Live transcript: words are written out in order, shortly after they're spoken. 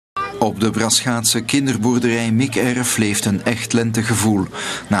Op de Braschaatse Kinderboerderij Mikerf leeft een echt lentegevoel.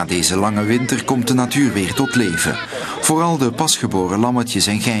 Na deze lange winter komt de natuur weer tot leven. Vooral de pasgeboren lammetjes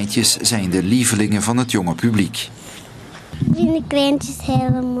en geitjes zijn de lievelingen van het jonge publiek. Ik vind de kleintjes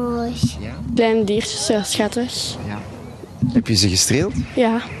heel mooi. Ja? Kleine diertjes, heel schattig. Ja. Heb je ze gestreeld?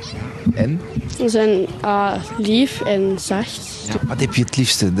 Ja, En? ze zijn lief en zacht. Ja. Wat heb je het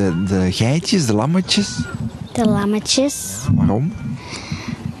liefste? De geitjes, de lammetjes? De lammetjes. Waarom?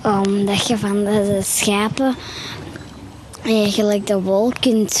 Omdat je van de schapen eigenlijk de wol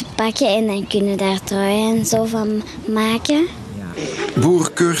kunt pakken en dan kunnen daar truien en zo van maken.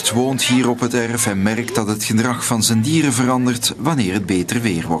 Boer Kurt woont hier op het erf en merkt dat het gedrag van zijn dieren verandert wanneer het beter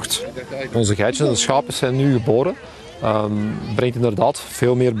weer wordt. Onze geitjes en de schapen zijn nu geboren. Brengt inderdaad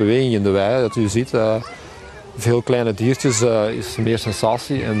veel meer beweging in de wei. Dat u ziet, veel kleine diertjes is meer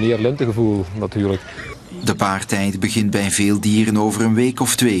sensatie en meer lentegevoel natuurlijk. De paartijd begint bij veel dieren over een week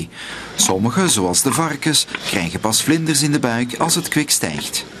of 2. Sommige, zoals de varkens, krijgen pas vlinders in de buik als het kwik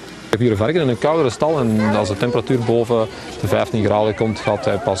stijgt. Ik heb hier een varken in een koudere stal en als de temperatuur boven de 15 graden komt, gaat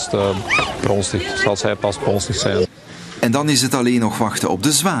hij pas bronstig zijn. En dan is het alleen nog wachten op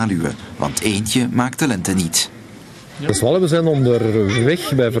de zwaluwen, want eentje maakt de lente niet. De zwaluwen zijn onderweg.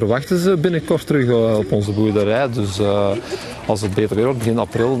 Wij verwachten ze binnenkort terug op onze boerderij. Dus als het beter weer wordt, begin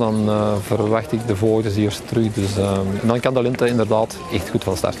april, dan verwacht ik de vogeltjes hier terug. Dus dan kan de lente inderdaad echt goed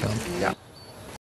van start gaan. Ja.